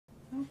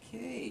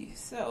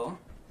So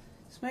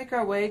let's make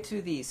our way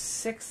to the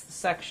 6th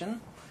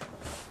section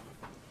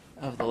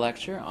of the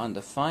lecture on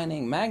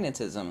defining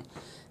magnetism,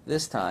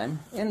 this time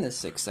in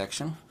this 6th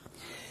section.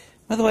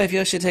 By the way, if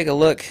you should take a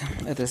look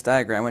at this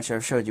diagram, which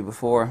I've showed you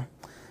before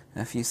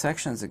a few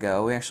sections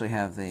ago, we actually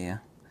have the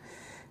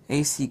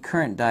AC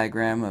current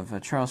diagram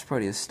of Charles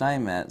Proteus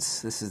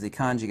Steinmetz. This is the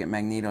conjugate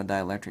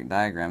magnetodielectric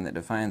diagram that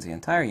defines the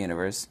entire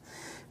universe.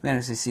 We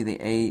actually see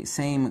the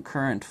same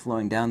current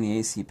flowing down the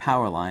AC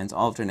power lines,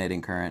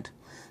 alternating current.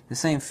 The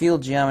same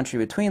field geometry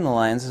between the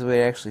lines as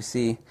we'd actually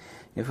see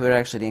if we would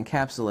actually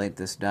encapsulate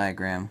this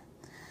diagram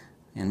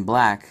in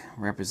black,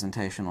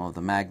 representational of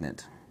the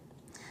magnet.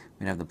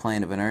 We'd have the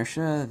plane of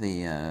inertia,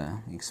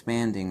 the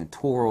expanding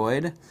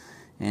toroid,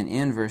 and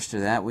inverse to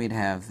that we'd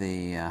have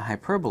the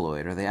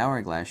hyperboloid, or the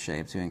hourglass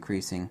shape, to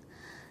increasing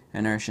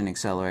inertia and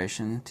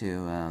acceleration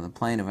to the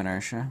plane of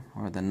inertia,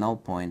 or the null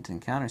point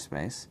in counter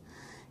space.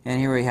 And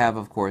here we have,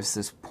 of course,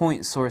 this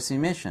point source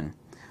emission.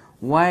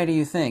 Why do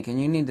you think, and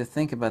you need to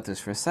think about this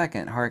for a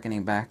second,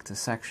 hearkening back to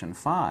section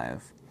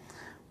 5,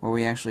 where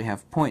we actually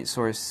have point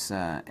source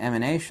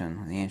emanation.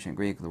 In the ancient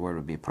Greek, the word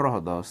would be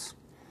prohodos,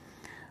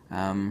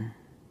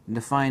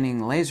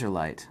 defining laser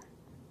light.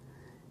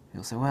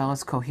 You'll say, well,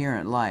 it's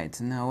coherent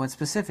light. No, what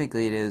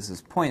specifically it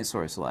is point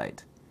source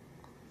light.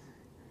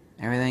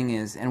 Everything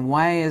is, and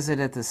why is it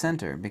at the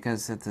center?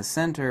 Because at the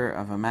center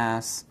of a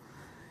mass,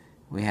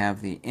 we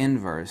have the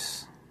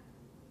inverse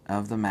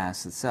of the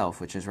mass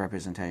itself, which is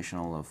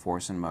representational of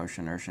force and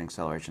motion, inertia and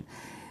acceleration.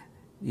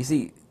 You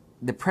see,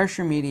 the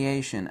pressure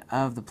mediation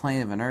of the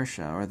plane of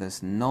inertia, or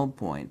this null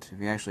point, if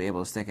you're actually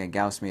able to stick a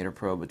Gauss meter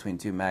probe between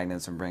two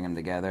magnets and bring them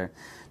together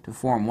to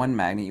form one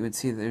magnet, you would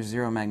see that there's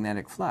zero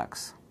magnetic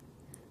flux.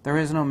 There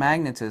is no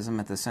magnetism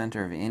at the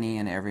center of any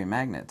and every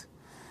magnet.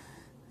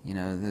 You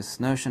know, this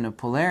notion of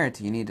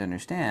polarity, you need to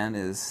understand,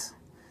 is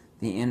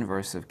the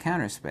inverse of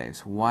counter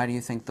space. Why do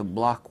you think the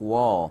block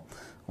wall,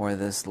 or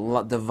this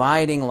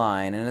dividing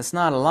line, and it's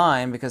not a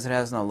line because it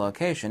has no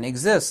location,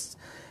 exists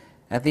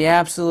at the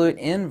absolute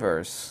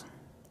inverse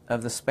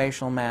of the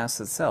spatial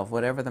mass itself?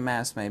 Whatever the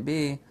mass may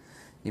be,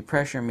 the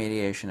pressure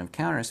mediation of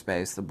counter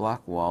space, the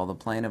block wall, the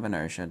plane of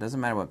inertia, it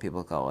doesn't matter what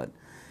people call it,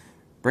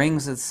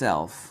 brings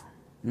itself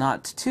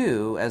not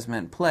to, as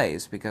meant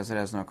place, because it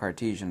has no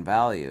Cartesian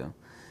value,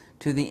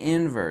 to the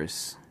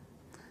inverse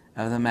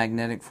of the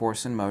magnetic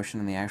force and motion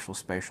in the actual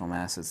spatial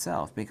mass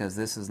itself, because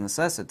this is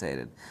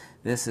necessitated.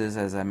 This is,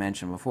 as I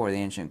mentioned before, the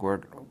ancient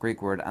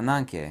Greek word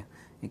ananke.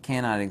 It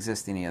cannot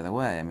exist any other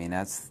way. I mean,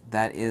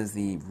 that is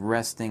the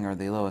resting or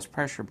the lowest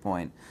pressure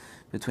point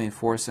between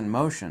force and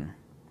motion,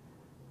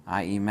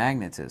 i.e.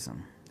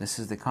 magnetism. This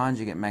is the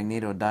conjugate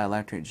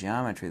magnetodielectric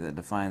geometry that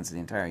defines the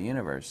entire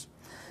universe.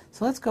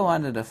 So let's go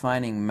on to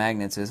defining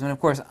magnetism. And of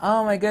course,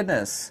 oh my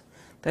goodness,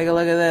 take a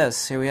look at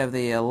this. Here we have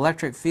the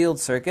electric field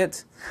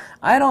circuit.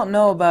 I don't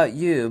know about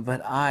you,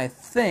 but I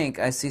think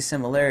I see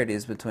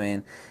similarities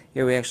between,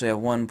 here we actually have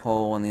one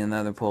pole and the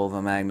another pole of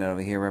a magnet over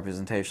here,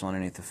 representational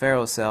underneath the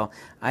ferrocell.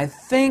 I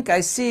think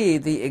I see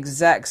the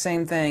exact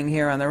same thing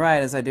here on the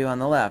right as I do on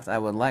the left. I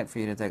would like for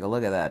you to take a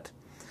look at that.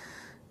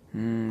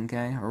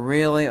 Okay, a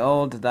really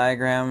old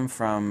diagram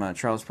from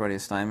Charles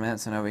Proteus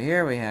Steinmetz, and over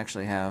here we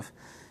actually have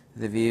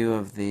the view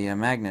of the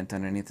magnet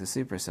underneath the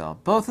supercell.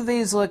 Both of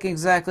these look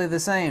exactly the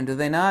same, do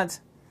they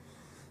not?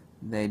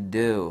 They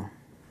do.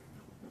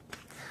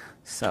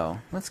 So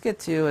let's get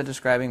to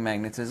describing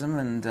magnetism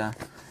and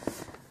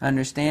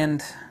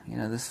understand, you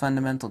know, this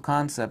fundamental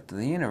concept of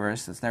the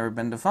universe that's never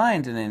been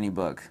defined in any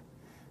book,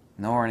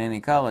 nor in any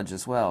college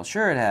as well.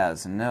 Sure it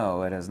has, and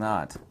no, it has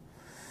not.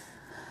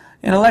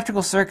 In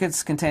electrical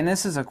circuits contain,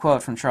 this is a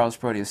quote from Charles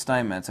Proteus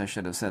Steinmetz, I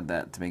should have said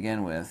that to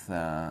begin with.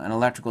 An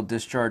electrical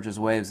discharges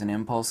waves and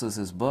impulses,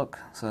 his book.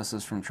 So this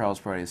is from Charles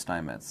Proteus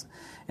Steinmetz.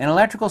 In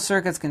electrical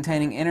circuits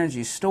containing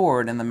energy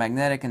stored in the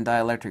magnetic and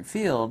dielectric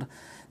field,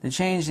 the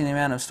change in the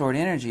amount of stored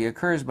energy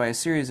occurs by a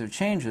series of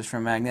changes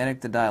from magnetic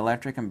to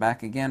dielectric and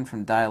back again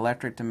from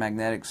dielectric to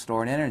magnetic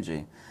stored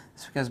energy.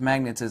 That's because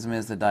magnetism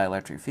is the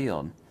dielectric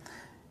field.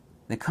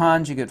 The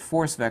conjugate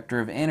force vector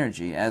of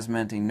energy, as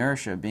meant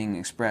inertia, being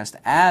expressed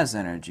as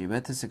energy,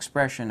 but this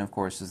expression, of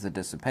course, is the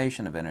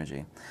dissipation of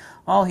energy.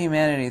 All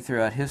humanity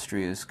throughout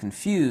history has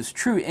confused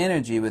true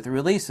energy with the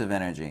release of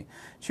energy.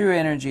 True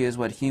energy is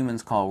what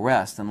humans call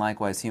rest, and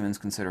likewise humans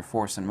consider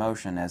force and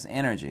motion as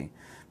energy.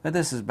 But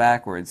this is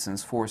backwards,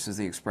 since force is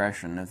the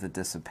expression of the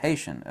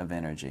dissipation of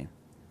energy.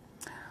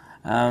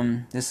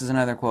 This is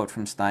another quote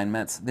from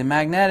Steinmetz. The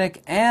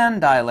magnetic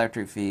and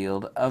dielectric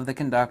field of the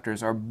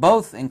conductors are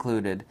both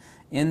included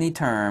in the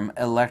term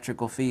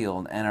electrical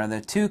field and are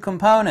the two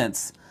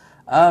components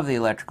of the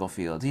electrical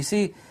field. You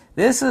see,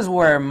 this is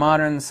where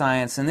modern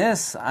science, and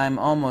this I'm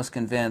almost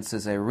convinced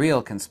is a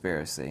real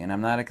conspiracy, and I'm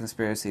not a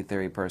conspiracy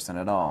theory person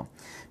at all,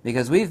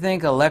 because we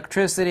think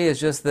electricity is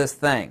just this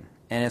thing,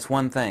 and it's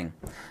one thing.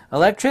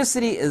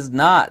 Electricity is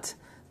not.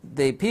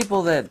 The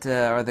people that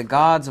are the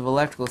gods of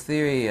electrical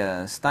theory,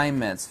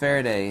 Steinmetz,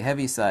 Faraday,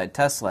 Heaviside,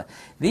 Tesla,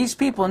 these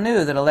people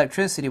knew that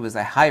electricity was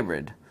a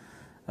hybrid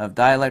of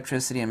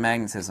dielectricity and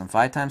magnetism.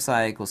 Phi times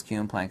psi equals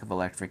Q in Planck of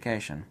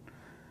electrification.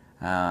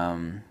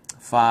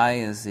 Phi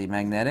is the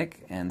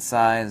magnetic and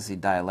psi is the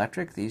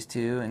dielectric. These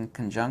two in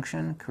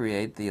conjunction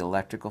create the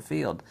electrical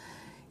field.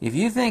 If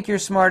you think you're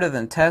smarter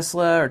than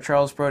Tesla or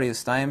Charles Proteus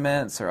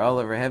Steinmetz or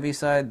Oliver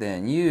Heaviside,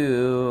 then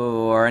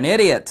you are an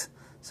idiot.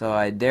 So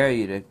I dare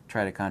you to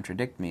try to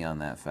contradict me on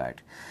that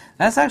fact.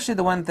 That's actually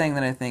the one thing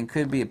that I think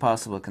could be a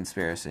possible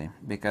conspiracy,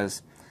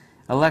 because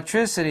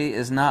electricity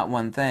is not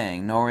one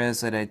thing, nor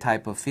is it a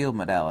type of field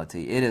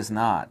modality. It is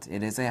not.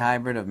 It is a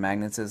hybrid of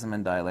magnetism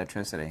and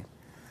dielectricity.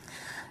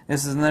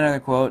 This is another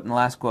quote, and the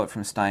last quote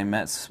from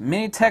Steinmetz.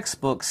 Many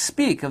textbooks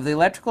speak of the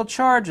electrical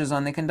charges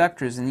on the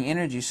conductors and the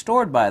energy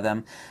stored by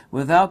them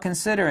without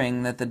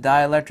considering that the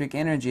dielectric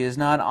energy is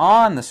not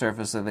on the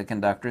surface of the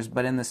conductors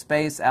but in the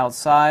space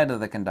outside of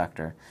the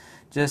conductor,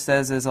 just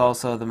as is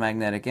also the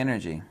magnetic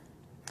energy.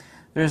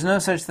 There is no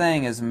such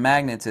thing as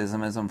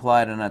magnetism as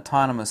implied an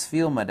autonomous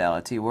field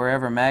modality.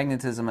 Wherever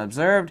magnetism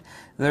observed,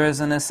 there is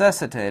a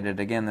necessitated,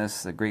 again this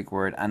is the Greek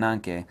word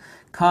ananke,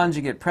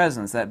 conjugate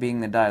presence, that being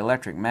the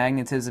dielectric.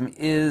 Magnetism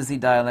is the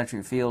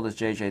dielectric field, as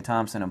J.J.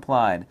 Thomson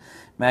implied.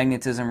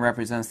 Magnetism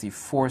represents the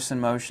force in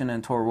motion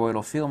and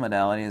toroidal field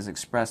modality as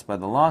expressed by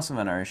the loss of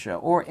inertia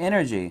or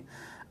energy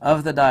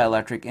of the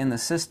dielectric in the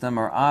system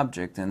or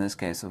object, in this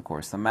case, of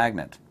course, the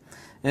magnet.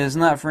 It is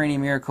not for any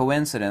mere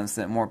coincidence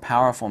that more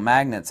powerful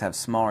magnets have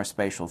smaller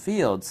spatial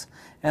fields,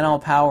 and all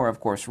power, of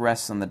course,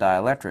 rests on the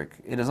dielectric.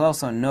 It is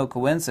also no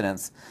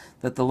coincidence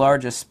that the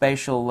largest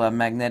spatial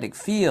magnetic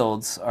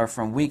fields are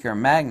from weaker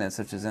magnets,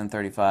 such as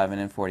N35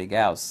 and N40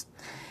 Gauss.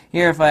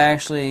 Here, if I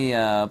actually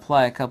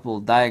apply a couple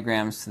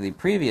diagrams to the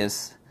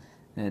previous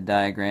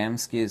diagram,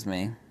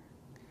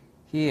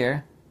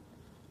 here,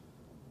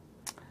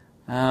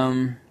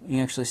 you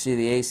actually see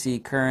the AC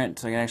current,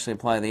 so I can actually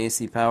apply the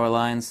AC power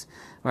lines,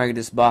 or I could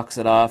just box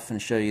it off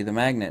and show you the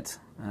magnet.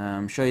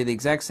 Show you the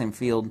exact same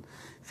field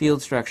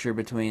structure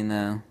between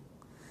the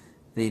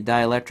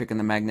dielectric and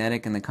the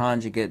magnetic and the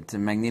conjugate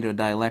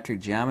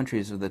magnetodielectric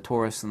geometries of the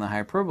torus and the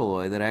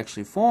hyperboloid that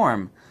actually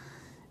form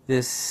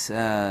this,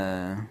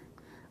 I'm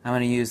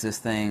going to use this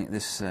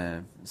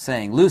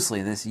saying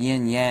loosely, this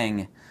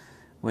yin-yang,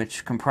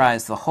 which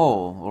comprise the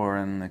whole, or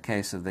in the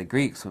case of the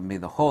Greeks would be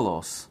the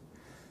holos.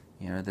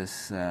 You know,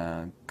 this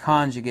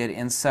conjugate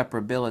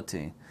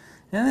inseparability.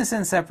 And this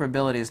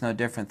inseparability is no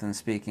different than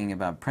speaking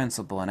about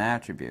principle and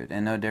attribute,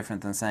 and no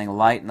different than saying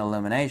light and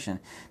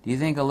illumination. Do you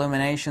think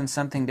illumination is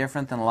something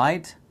different than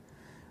light?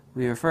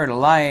 We refer to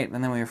light,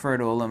 and then we refer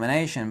to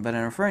illumination, but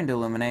in referring to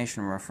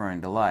illumination, we're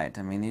referring to light.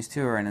 I mean, these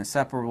two are an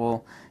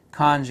inseparable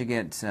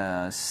conjugate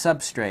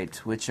substrate,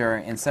 which are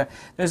inseparable.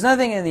 There's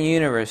nothing in the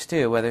universe,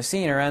 too, whether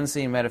seen or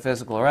unseen,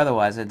 metaphysical or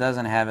otherwise, that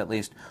doesn't have at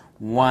least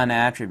one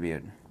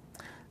attribute.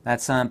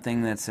 That's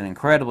something that's an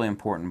incredibly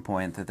important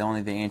point that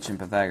only the ancient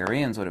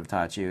Pythagoreans would have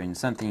taught you, and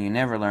something you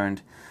never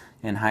learned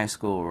in high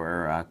school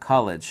or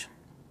college.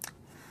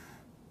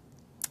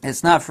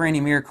 It's not for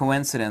any mere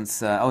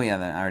coincidence. Oh yeah,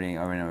 I already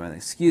know.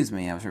 Excuse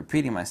me, I was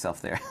repeating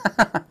myself there.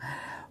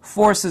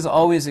 Force is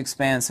always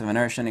expansive.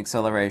 Inertia and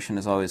acceleration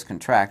is always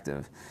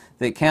contractive.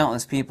 That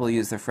countless people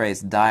use the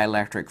phrase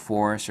dielectric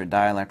force or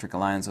dielectric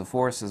lines of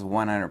force is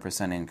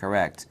 100%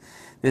 incorrect.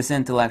 This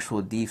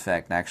intellectual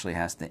defect actually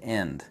has to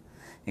end.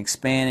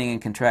 Expanding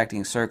and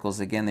contracting circles,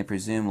 again, they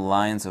presume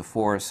lines of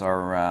force that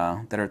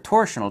are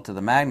torsional to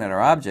the magnet or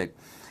object,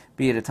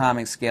 be it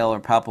atomic scale or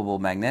palpable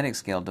magnetic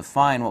scale,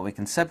 define what we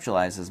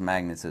conceptualize as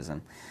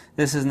magnetism.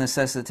 This is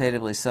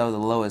necessitatively so the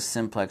lowest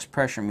simplex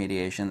pressure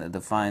mediation that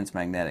defines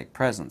magnetic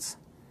presence.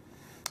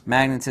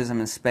 Magnetism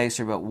and space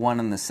are but one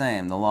and the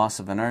same, the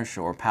loss of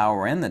inertia or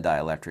power in the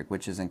dielectric,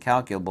 which is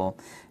incalculable,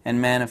 and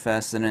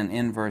manifests in an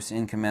inverse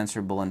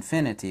incommensurable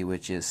infinity,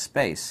 which is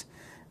space,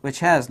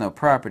 which has no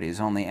properties,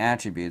 only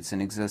attributes,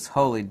 and exists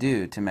wholly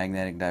due to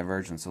magnetic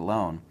divergence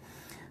alone,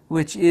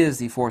 which is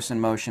the force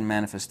in motion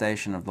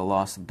manifestation of the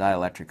loss of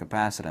dielectric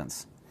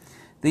capacitance.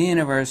 The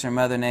universe, or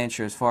Mother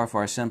Nature, is far,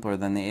 far simpler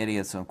than the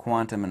idiots of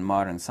quantum and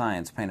modern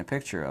science paint a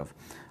picture of.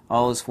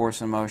 All is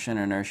force in motion,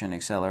 inertia, and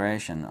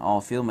acceleration.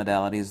 All field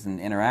modalities and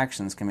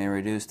interactions can be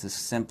reduced to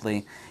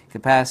simply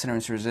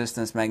capacitance,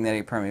 resistance,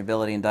 magnetic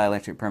permeability, and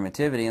dielectric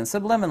permittivity, and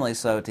subliminally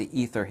so to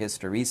ether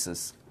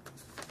hysteresis.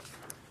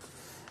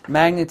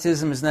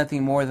 Magnetism is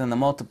nothing more than the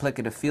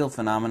multiplicative field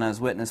phenomena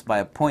as witnessed by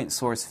a point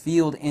source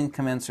field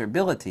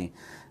incommensurability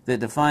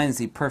that defines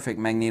the perfect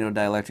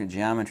magnetodielectric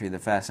geometry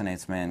that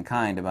fascinates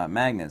mankind about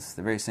magnets.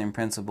 The very same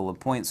principle of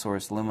point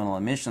source luminal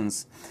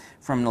emissions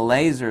from the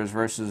lasers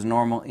versus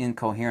normal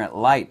incoherent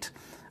light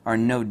are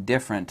no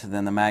different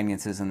than the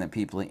magnetism that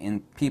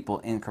people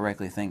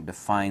incorrectly think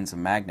defines a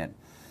magnet.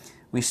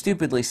 We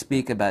stupidly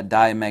speak about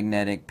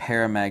diamagnetic,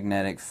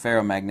 paramagnetic,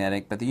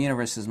 ferromagnetic, but the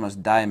universe's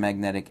most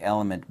diamagnetic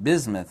element,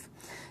 bismuth,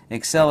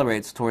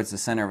 accelerates towards the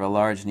center of a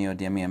large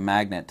neodymium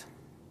magnet.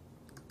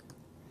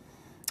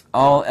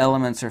 All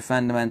elements are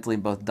fundamentally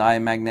both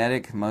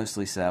diamagnetic,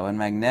 mostly so, and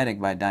magnetic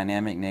by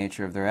dynamic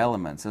nature of their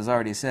elements. As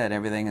already said,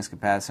 everything is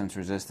capacitance,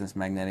 resistance,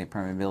 magnetic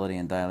permeability,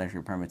 and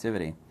dielectric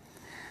permittivity.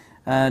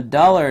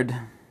 Dollard,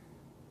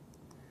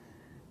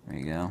 there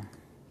you go.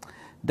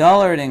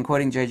 Dollard, in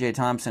quoting J.J.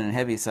 Thomson in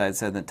Heaviside,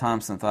 said that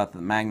Thomson thought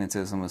that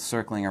magnetism was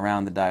circling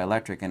around the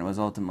dielectric and it was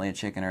ultimately a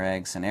chicken or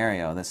egg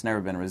scenario that's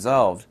never been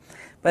resolved.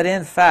 But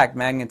in fact,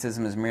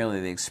 magnetism is merely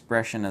the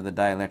expression of the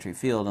dielectric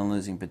field and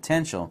losing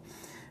potential,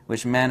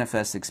 which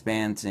manifests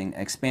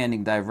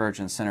expanding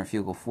divergent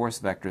centrifugal force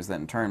vectors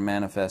that in turn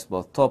manifest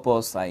both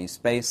topos, i.e.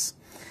 space,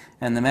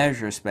 and the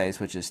measure space,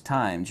 which is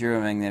time.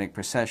 Gyromagnetic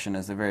precession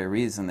is the very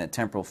reason that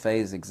temporal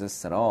phase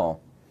exists at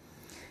all.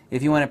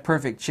 If you want a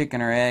perfect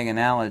chicken or egg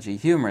analogy,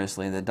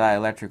 humorously, the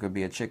dielectric would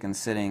be a chicken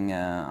sitting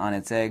on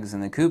its eggs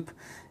in the coop,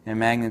 and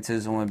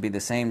magnetism would be the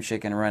same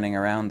chicken running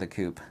around the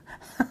coop.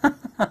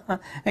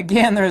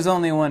 Again, there is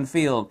only one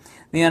field.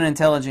 The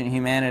unintelligent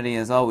humanity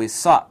has always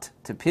sought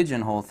to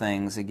pigeonhole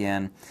things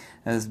again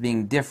as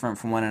being different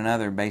from one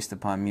another based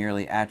upon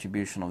merely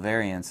attributional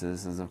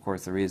variances, is of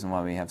course the reason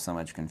why we have so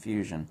much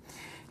confusion.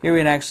 Here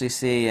we'd actually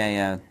see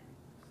a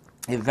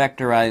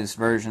vectorized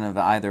version of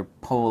either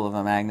pole of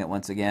a magnet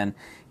once again.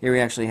 Here we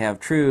actually have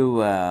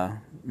true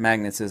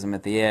magnetism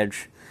at the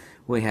edge.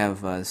 We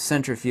have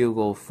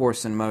centrifugal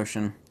force and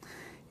motion.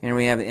 And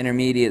we have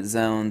intermediate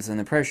zones and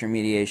the pressure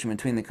mediation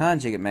between the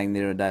conjugate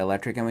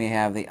magnetodielectric, and we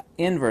have the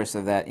inverse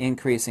of that,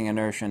 increasing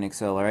inertia and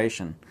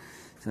acceleration.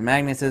 So the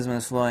magnetism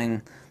is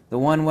flowing the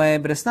one way,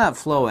 but it's not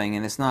flowing,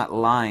 and it's not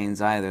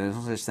lines either. There's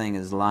no such thing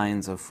as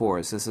lines of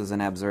force. This is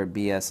an absurd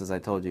BS, as I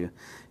told you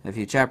a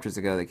few chapters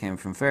ago, that came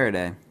from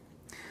Faraday.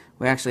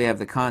 We actually have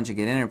the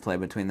conjugate interplay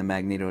between the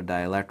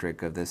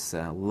magnetodielectric of this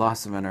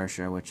loss of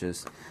inertia, which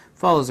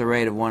follows a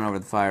rate of 1 over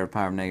the 5 to the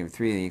power of negative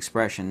 3, the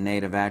expression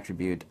native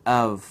attribute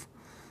of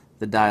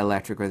the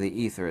dielectric or the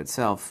ether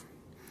itself,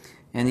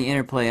 and the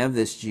interplay of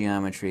this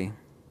geometry,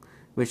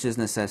 which is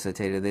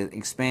necessitated, the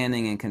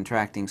expanding and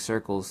contracting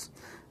circles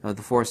of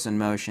the force and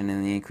motion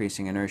and the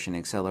increasing inertia and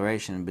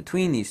acceleration.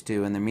 Between these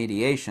two and the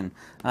mediation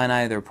on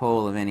either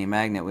pole of any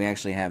magnet, we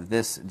actually have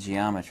this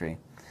geometry.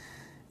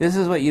 This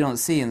is what you don't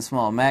see in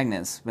small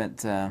magnets,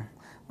 but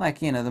like,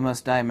 the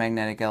most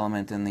diamagnetic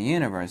element in the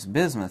universe,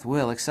 bismuth,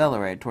 will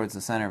accelerate towards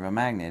the center of a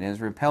magnet. It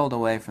is repelled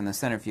away from the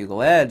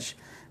centrifugal edge,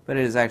 but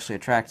it is actually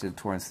attracted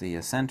towards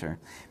the center.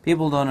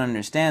 People don't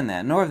understand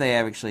that, nor have they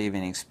actually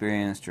even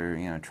experienced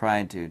or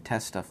tried to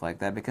test stuff like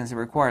that, because it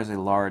requires a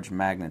large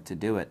magnet to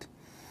do it.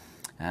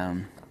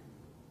 Here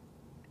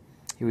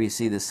we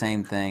see the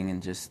same thing in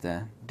just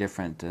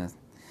different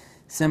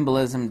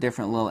symbolism,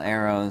 different little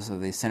arrows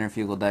of the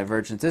centrifugal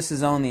divergence. This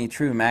is only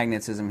true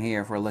magnetism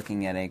here if we're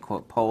looking at a,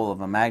 quote, pole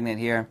of a magnet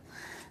here.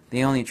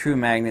 The only true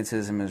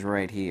magnetism is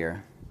right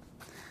here.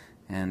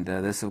 And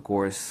this, of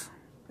course,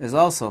 is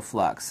also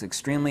flux,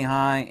 extremely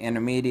high,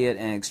 intermediate,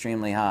 and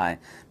extremely high.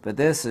 But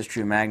this is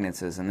true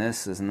magnetism.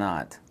 This is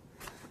not.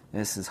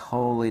 This is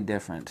wholly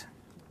different.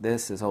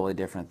 This is wholly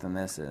different than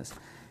this is.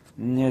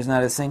 And there's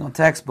not a single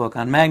textbook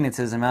on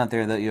magnetism out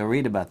there that you'll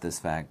read about this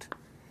fact.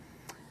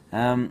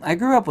 I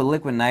grew up with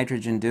liquid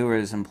nitrogen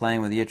dewars and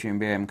playing with yttrium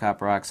barium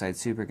copper oxide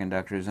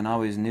superconductors, and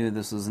always knew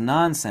this was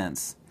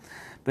nonsense,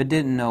 but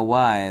didn't know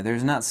why.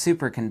 There's not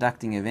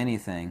superconducting of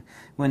anything.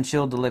 When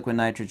chilled to liquid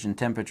nitrogen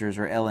temperatures,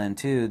 or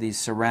LN2, these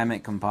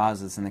ceramic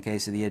composites, in the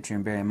case of the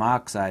yttrium barium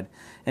oxide,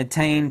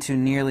 attain to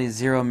nearly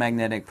zero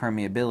magnetic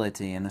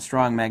permeability, and a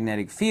strong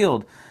magnetic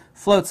field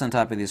floats on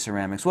top of these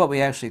ceramics. What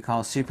we actually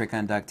call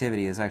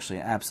superconductivity is actually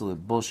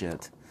absolute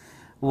bullshit.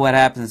 What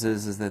happens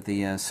is that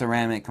the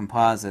ceramic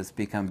composites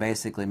become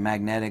basically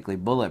magnetically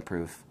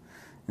bulletproof.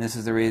 This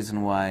is the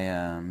reason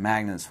why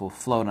magnets will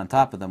float on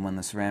top of them when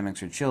the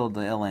ceramics are chilled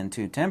to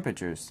LN2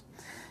 temperatures,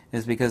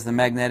 is because the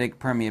magnetic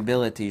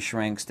permeability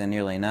shrinks to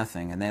nearly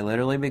nothing, and they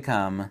literally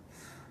become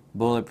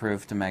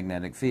bulletproof to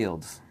magnetic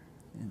fields,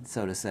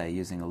 so to say,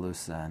 using a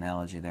loose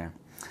analogy there.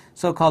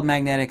 So-called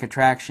magnetic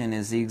attraction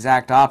is the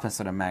exact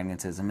opposite of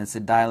magnetism. It's a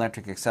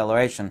dielectric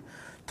acceleration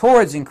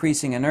towards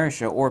increasing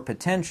inertia or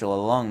potential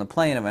along the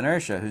plane of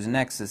inertia, whose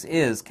nexus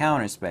is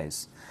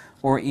counterspace,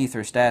 or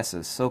ether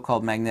stasis.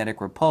 So-called magnetic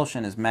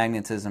repulsion is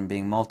magnetism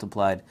being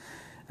multiplied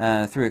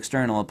through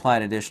external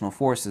applied additional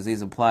forces.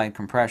 These applied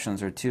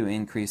compressions are two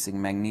increasing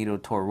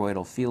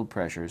magnetotoroidal field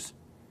pressures.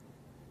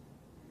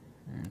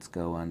 Let's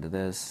go on to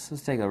this. This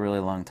will take a really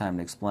long time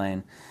to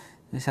explain.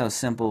 This is how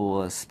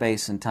simple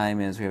space and time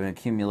is. We have an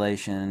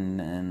accumulation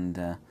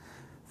and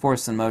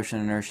force and motion,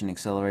 inertia and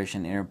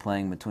acceleration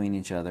interplaying between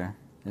each other.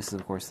 This is,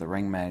 of course, the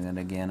ring magnet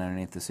again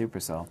underneath the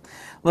supercell.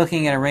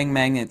 Looking at a ring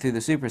magnet through the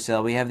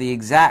supercell, we have the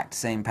exact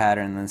same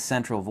pattern in the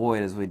central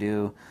void as we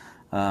do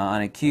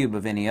on a cube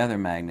of any other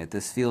magnet.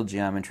 This field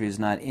geometry is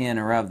not in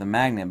or of the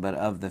magnet, but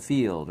of the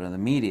field, or the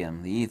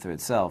medium, the ether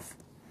itself.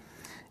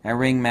 A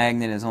ring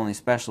magnet is only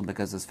special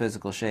because its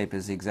physical shape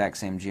is the exact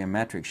same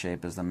geometric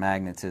shape as the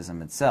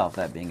magnetism itself,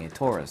 that being a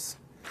torus.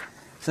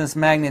 Since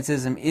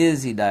magnetism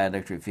is the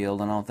dielectric field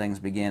and all things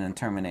begin and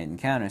terminate in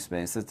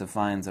counterspace, this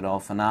defines that all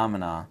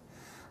phenomena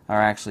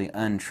are actually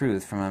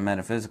untruth from a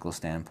metaphysical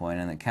standpoint,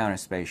 and that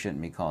counterspace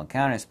shouldn't be called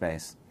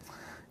counterspace,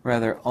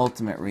 rather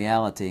ultimate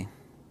reality.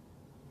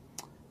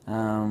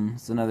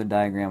 It's another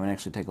diagram. It would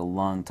actually take a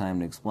long time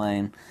to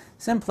explain.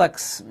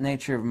 Simplex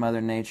nature of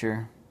Mother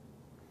Nature.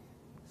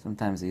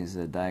 Sometimes these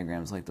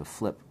diagrams like to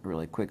flip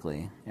really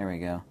quickly. There we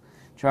go.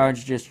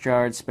 Charge,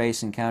 discharge,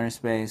 space and counter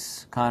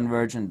space,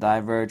 convergent,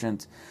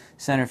 divergent,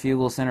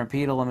 centrifugal,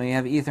 centripetal. I mean, we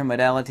have ether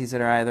modalities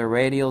that are either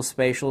radial,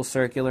 spatial,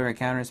 circular, or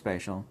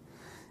counterspatial.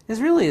 It's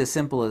really as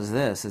simple as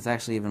this. It's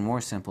actually even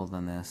more simple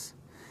than this.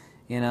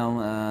 You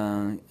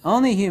know,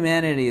 only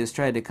humanity has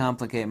tried to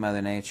complicate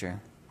Mother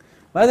Nature.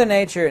 Mother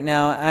Nature,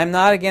 now, I'm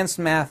not against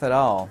math at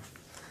all,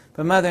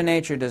 but Mother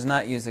Nature does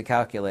not use a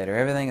calculator.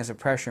 Everything is a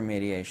pressure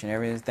mediation.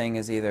 Everything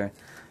is either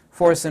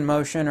force and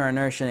motion or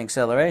inertia and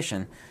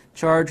acceleration,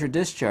 charge or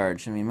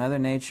discharge. I mean, Mother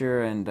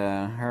Nature and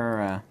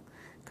her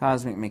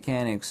cosmic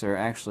mechanics are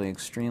actually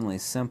extremely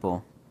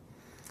simple.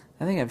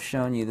 I think I've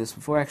shown you this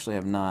before. Actually, I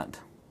have not.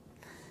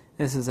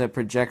 This is a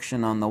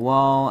projection on the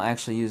wall. I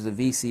actually used the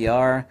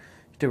VCR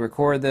to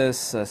record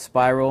this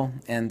spiral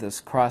and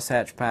this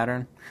crosshatch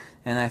pattern,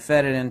 and I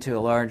fed it into a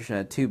large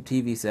tube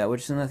TV set,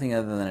 which is nothing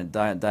other than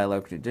a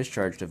dielectric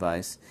discharge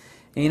device.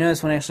 And you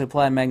notice when I actually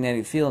apply a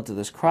magnetic field to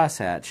this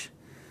crosshatch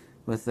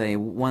with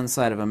one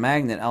side of a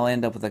magnet, I'll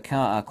end up with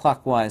a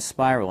clockwise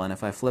spiral, and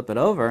if I flip it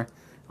over,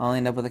 I'll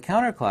end up with a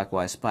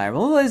counterclockwise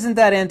spiral. Well, isn't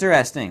that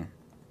interesting?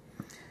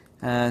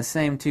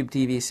 Same tube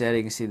TV set.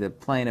 You can see the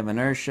plane of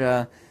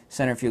inertia,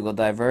 centrifugal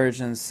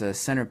divergence,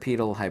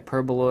 centripetal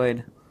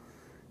hyperboloid,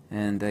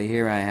 and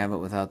here I have it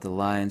without the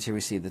lines. Here we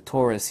see the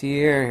torus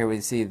here. Here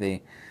we see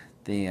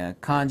the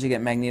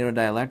conjugate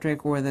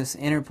magnetodielectric, or this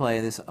interplay,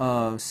 this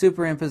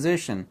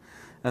superimposition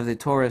of the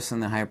torus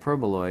and the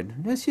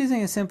hyperboloid, just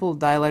using a simple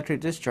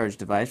dielectric discharge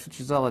device, which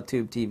is all a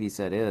tube TV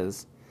set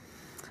is.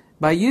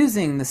 By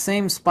using the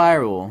same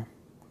spiral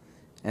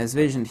as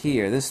visioned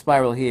here, this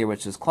spiral here,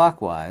 which is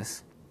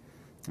clockwise,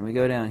 and we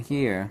go down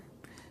here,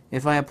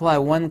 if I apply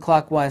one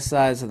clockwise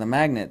side of the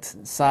magnet,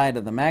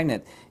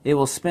 it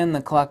will spin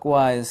the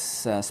clockwise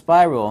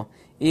spiral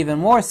even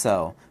more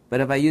so. But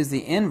if I use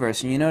the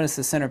inverse, and you notice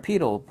the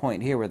centripetal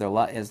point here where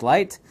there is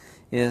light,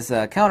 is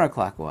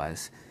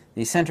counterclockwise.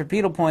 The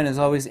centripetal point is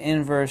always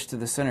inverse to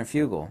the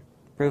centrifugal.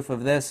 Proof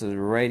of this is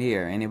right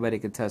here. Anybody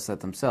could test that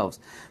themselves.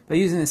 By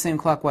using the same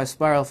clockwise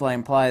spiral, if I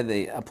apply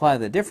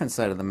the different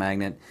side of the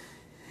magnet,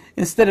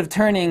 instead of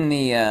turning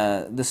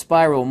the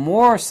spiral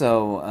more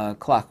so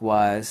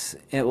clockwise,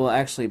 it will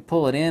actually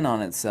pull it in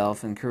on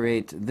itself and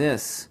create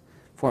this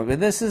form. But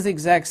this is the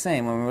exact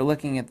same. When we're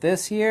looking at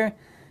this here,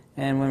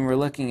 and when we're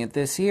looking at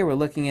this here, we're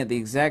looking at the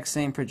exact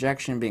same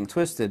projection being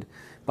twisted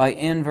by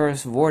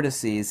inverse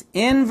vortices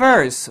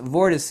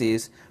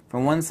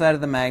from one side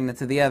of the magnet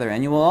to the other.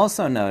 And you will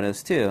also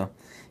notice, too,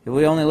 if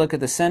we only look at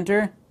the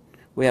center,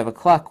 we have a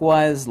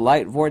clockwise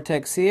light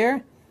vortex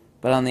here,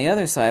 but on the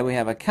other side, we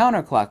have a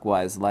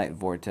counterclockwise light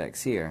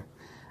vortex here.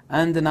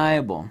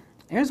 Undeniable.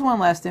 Here's one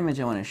last image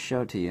I want to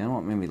show to you. I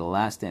want maybe the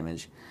last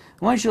image.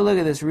 I want you to look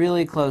at this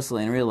really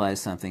closely and realize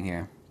something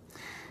here.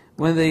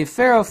 With the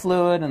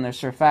ferrofluid and the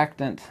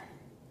surfactant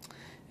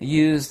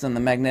used in the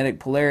magnetic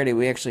polarity,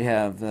 we actually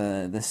have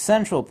the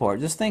central part.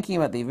 Just thinking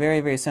about the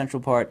very, very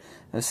central part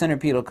of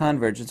centripetal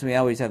convergence, we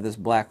always have this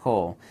black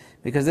hole,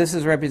 because this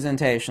is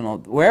representational.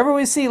 Wherever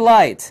we see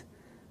light,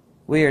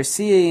 we are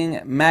seeing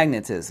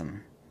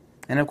magnetism.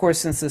 And of course,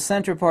 since the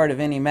center part of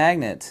any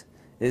magnet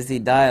is the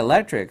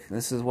dielectric,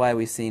 this is why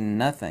we see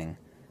nothing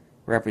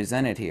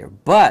represented here.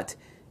 But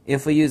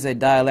if we use a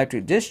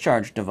dielectric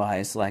discharge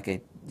device like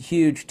a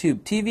huge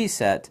tube TV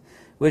set,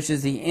 which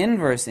is the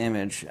inverse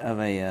image of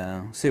a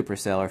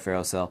supercell or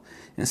ferrocell,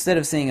 instead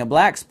of seeing a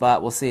black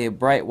spot, we'll see a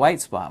bright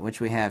white spot,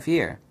 which we have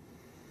here.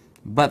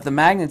 But the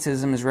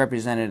magnetism is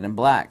represented in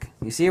black.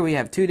 You see here we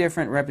have two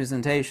different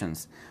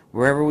representations.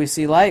 Wherever we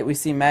see light, we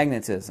see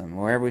magnetism.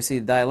 Wherever we see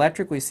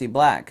dielectric, we see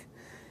black.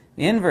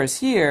 The inverse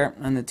here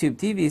on the tube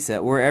TV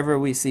set, wherever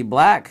we see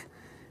black,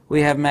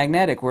 we have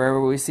magnetic.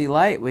 Wherever we see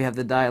light, we have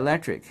the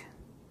dielectric.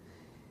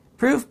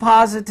 Proof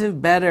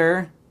positive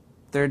better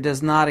there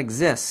does not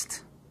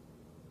exist.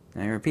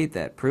 I repeat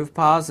that. Proof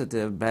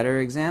positive better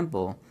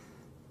example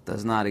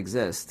does not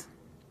exist.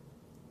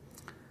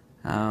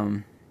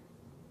 The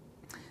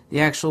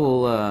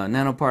actual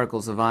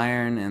nanoparticles of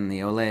iron and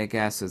the oleic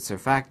acid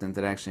surfactant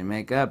that actually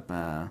make up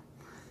the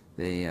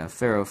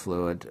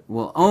ferrofluid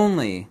will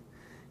only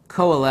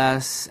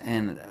coalesce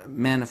and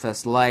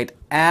manifest light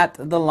at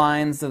the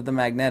lines of the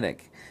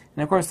magnetic.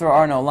 And of course there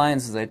are no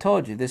lines, as I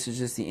told you. This is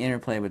just the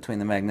interplay between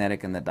the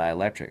magnetic and the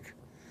dielectric.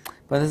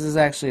 But this is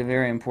actually a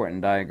very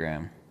important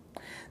diagram.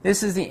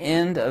 This is the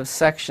end of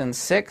section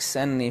 6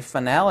 and the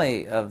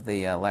finale of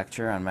the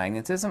lecture on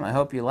magnetism. I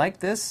hope you like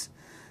this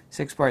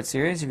 6-part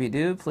series. If you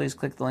do, please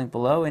click the link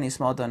below. Any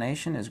small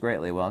donation is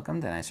greatly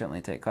welcomed, and I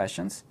certainly take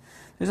questions.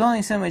 There's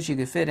only so much you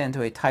could fit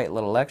into a tight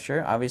little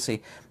lecture.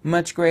 Obviously,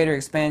 much greater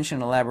expansion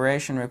and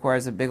elaboration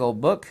requires a big old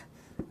book,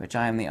 which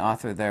I am the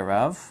author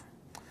thereof.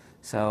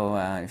 So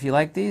if you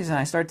like these, and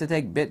I start to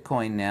take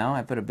Bitcoin now,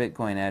 I put a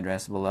Bitcoin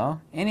address below.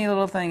 Any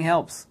little thing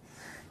helps,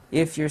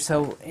 if you're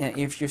so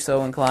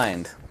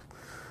inclined.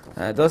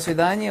 До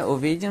свидания,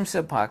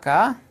 увидимся,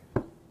 пока.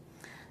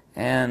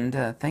 And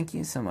thank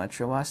you so much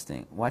for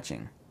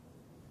watching.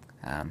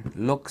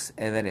 Lux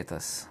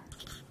Everitas.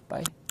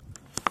 Bye.